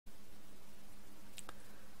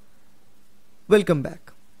Welcome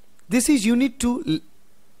back. This is Unit 3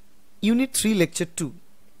 Lecture 2,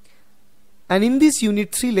 and in this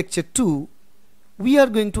Unit 3 Lecture 2 we are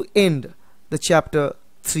going to end the Chapter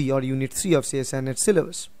 3 or Unit 3 of CSIR NET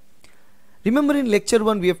syllabus. Remember, in Lecture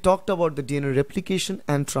 1 we have talked about the DNA replication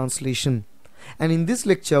and translation, and in this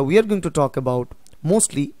lecture we are going to talk about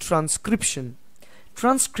mostly transcription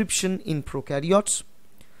in prokaryotes,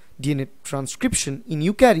 DNA transcription in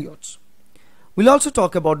eukaryotes. We'll also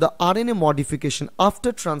talk about the RNA modification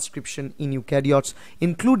after transcription in eukaryotes,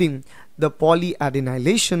 including the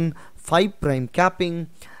polyadenylation, 5' capping,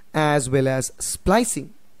 as well as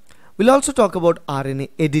splicing. We'll also talk about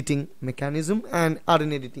RNA editing mechanism and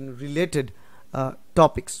RNA editing related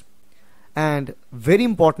topics. And very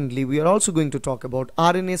importantly, we are also going to talk about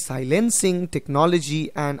RNA silencing technology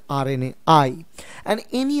and RNAi and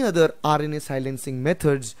any other RNA silencing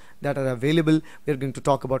methods that are available. We are going to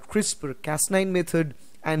talk about CRISPR-Cas9 method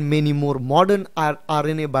and many more modern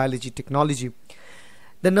RNA biology technology.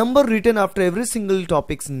 The number written after every single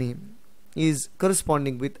topic's name is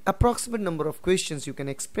corresponding with approximate number of questions you can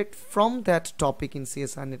expect from that topic in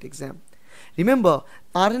CSIR NET exam. Remember,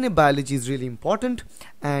 RNA biology is really important,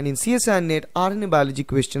 and in CSIR NET RNA biology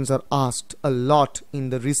questions are asked a lot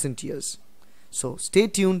in the recent years. So stay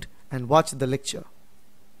tuned and watch the lecture.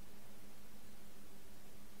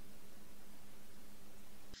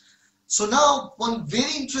 So now, one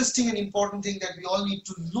very interesting and important thing that we all need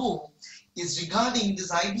to know is regarding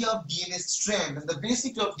this idea of DNA strand and the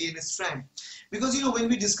basics of DNA strand. Because when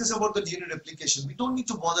we discuss about the DNA replication, we don't need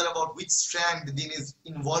to bother about which strand the DNA is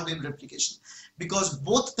involved in replication, because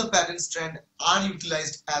both the parent strand are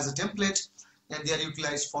utilized as a template and they are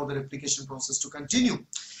utilized for the replication process to continue.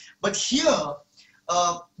 But here,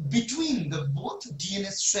 between the both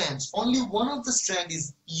DNA strands, only one of the strand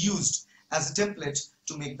is used as a template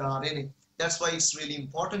to make the RNA. That's why it's really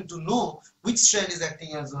important to know which strand is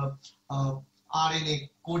acting as a RNA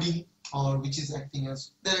coding, or which is acting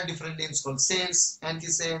as, there are different names called sense,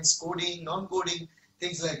 antisense, coding, non-coding,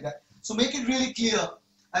 things like that. So make it really clear.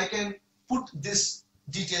 I can put this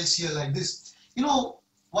details here like this.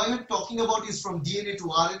 Why we're talking about is from DNA to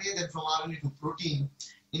RNA, then from RNA to protein,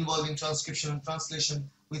 involving transcription and translation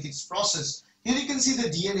with its process. Here you can see the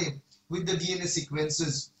DNA with the DNA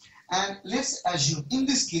sequences, and let's assume in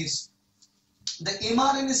this case the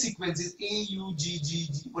mRNA sequence is A, U, G, G,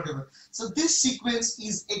 G, whatever. So this sequence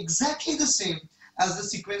is exactly the same as the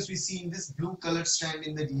sequence we see in this blue colored strand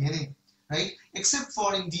in the DNA, right? Except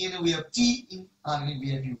for in DNA we have T, in RNA we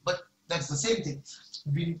have U, but that's the same thing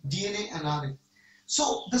between DNA and RNA.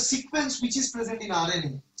 So the sequence which is present in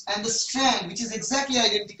RNA and the strand which is exactly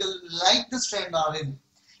identical like the strand RNA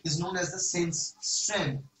is known as the sense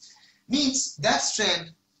strand. Means that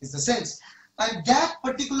strand is the sense. And that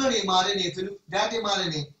particular mRNA, that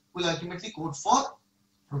mRNA will ultimately code for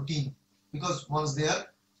protein, because once they are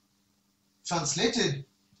translated,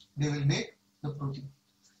 they will make the protein.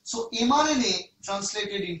 So mRNA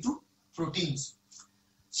translated into proteins.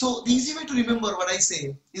 So the easy way to remember what I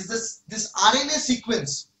say is this RNA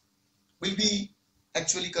sequence will be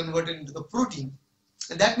actually converted into the protein,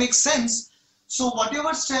 and that makes sense. So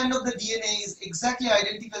whatever strand of the DNA is exactly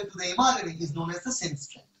identical to the mRNA is known as the sense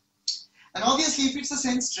strand. And obviously, if it's a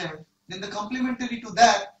sense strand, then the complementary to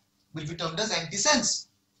that will be termed as antisense,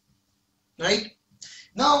 right?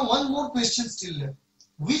 Now, one more question still left.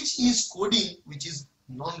 Which is coding, which is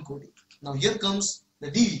non-coding? Now, here comes the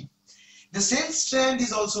DV. The sense strand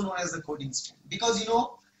is also known as the coding strand, because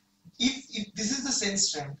if this is the sense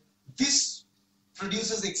strand, this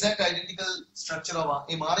produces exact identical structure of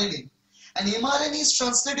mRNA, and mRNA is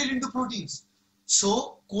translated into proteins.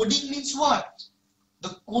 So, coding means what?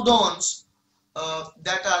 The codons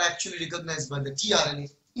that are actually recognized by the tRNA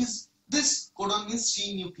is this. Codon means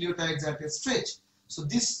 3 nucleotides at a stretch. So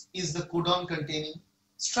this is the codon containing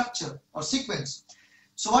structure or sequence.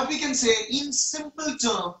 So what we can say in simple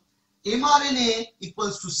term, mRNA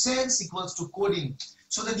equals to sense equals to coding.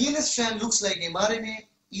 So the DNA strand looks like mRNA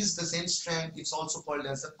is the sense strand. It's also called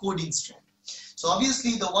as the coding strand. So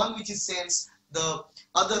obviously the one which is sense, the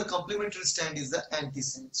other complementary strand is the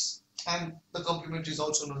antisense. And the complementary is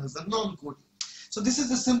also known as the non-coding. So this is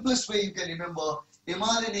the simplest way you can remember.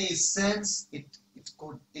 mRNA is sense, it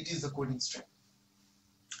is the coding strand.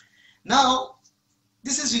 Now,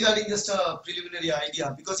 this is regarding just a preliminary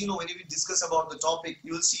idea, because when we discuss about the topic,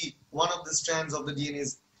 you will see one of the strands of the DNA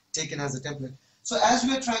is taken as a template. So as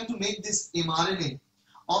we are trying to make this mRNA,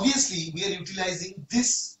 obviously we are utilizing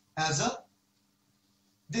this as a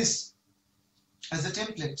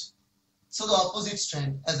template. So the opposite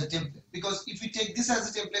strand as a template, because if we take this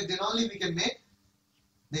as a template, then only we can make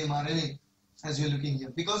the mRNA. as you're looking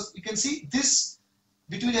here, because you can see this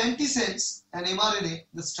between antisense and mRNA,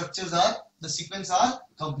 the structures are, the sequence are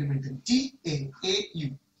complementary. T, A,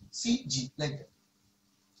 U, C, G, like that.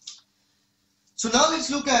 So now let's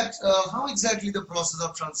look at how exactly the process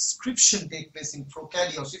of transcription takes place in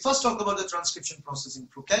prokaryotes. We first talk about the transcription process in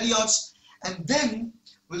prokaryotes, and then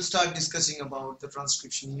we'll start discussing about the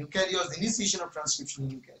transcription in eukaryotes, the initiation of transcription in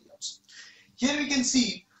eukaryotes. Here we can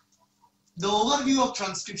see the overview of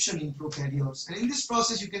transcription in prokaryotes, and in this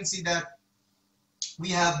process you can see that we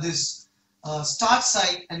have this start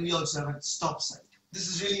site and we also have a stop site. This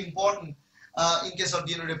is really important. In case of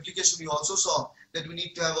DNA replication, we also saw that we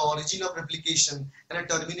need to have an origin of replication and a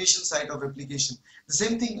termination site of replication. The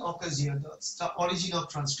same thing occurs here, the origin of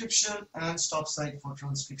transcription and stop site for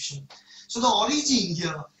transcription. So the origin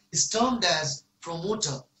here is termed as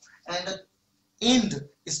promoter and the end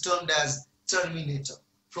is termed as terminator.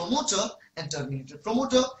 Promoter and terminator.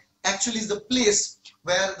 Promoter actually is the place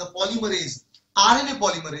where the polymerase, RNA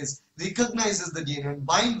polymerase, recognizes the DNA and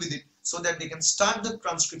bind with it so that they can start the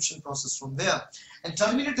transcription process from there. And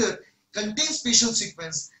terminator contains spatial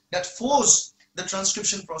sequence that force the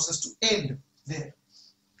transcription process to end there.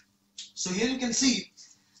 So here you can see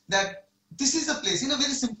that this is the place. In a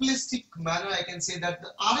very simplistic manner, I can say that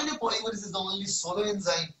the RNA polymerase is the only solo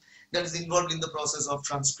enzyme that is involved in the process of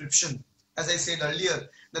transcription. As I said earlier,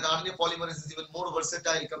 that RNA polymerase is even more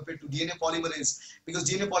versatile compared to DNA polymerase, because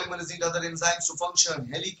DNA polymerase need other enzymes to function,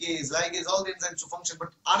 helicase, ligase, all the enzymes to function, but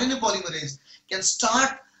RNA polymerase can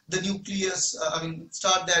start the nucleus,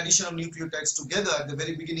 start the addition of nucleotides together at the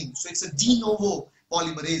very beginning. So it's a de novo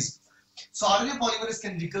polymerase. So RNA polymerase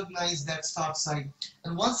can recognize that start site,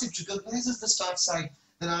 and once it recognizes the start site,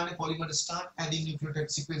 then RNA polymerase start adding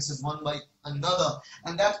nucleotide sequences one by another,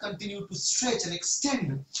 and that continue to stretch and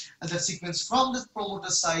extend the sequence from the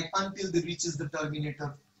promoter site until they reaches the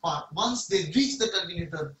terminator part. Once they reach the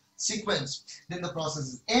terminator sequence, then the process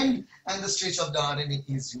is end and the stretch of the RNA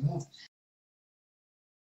is removed.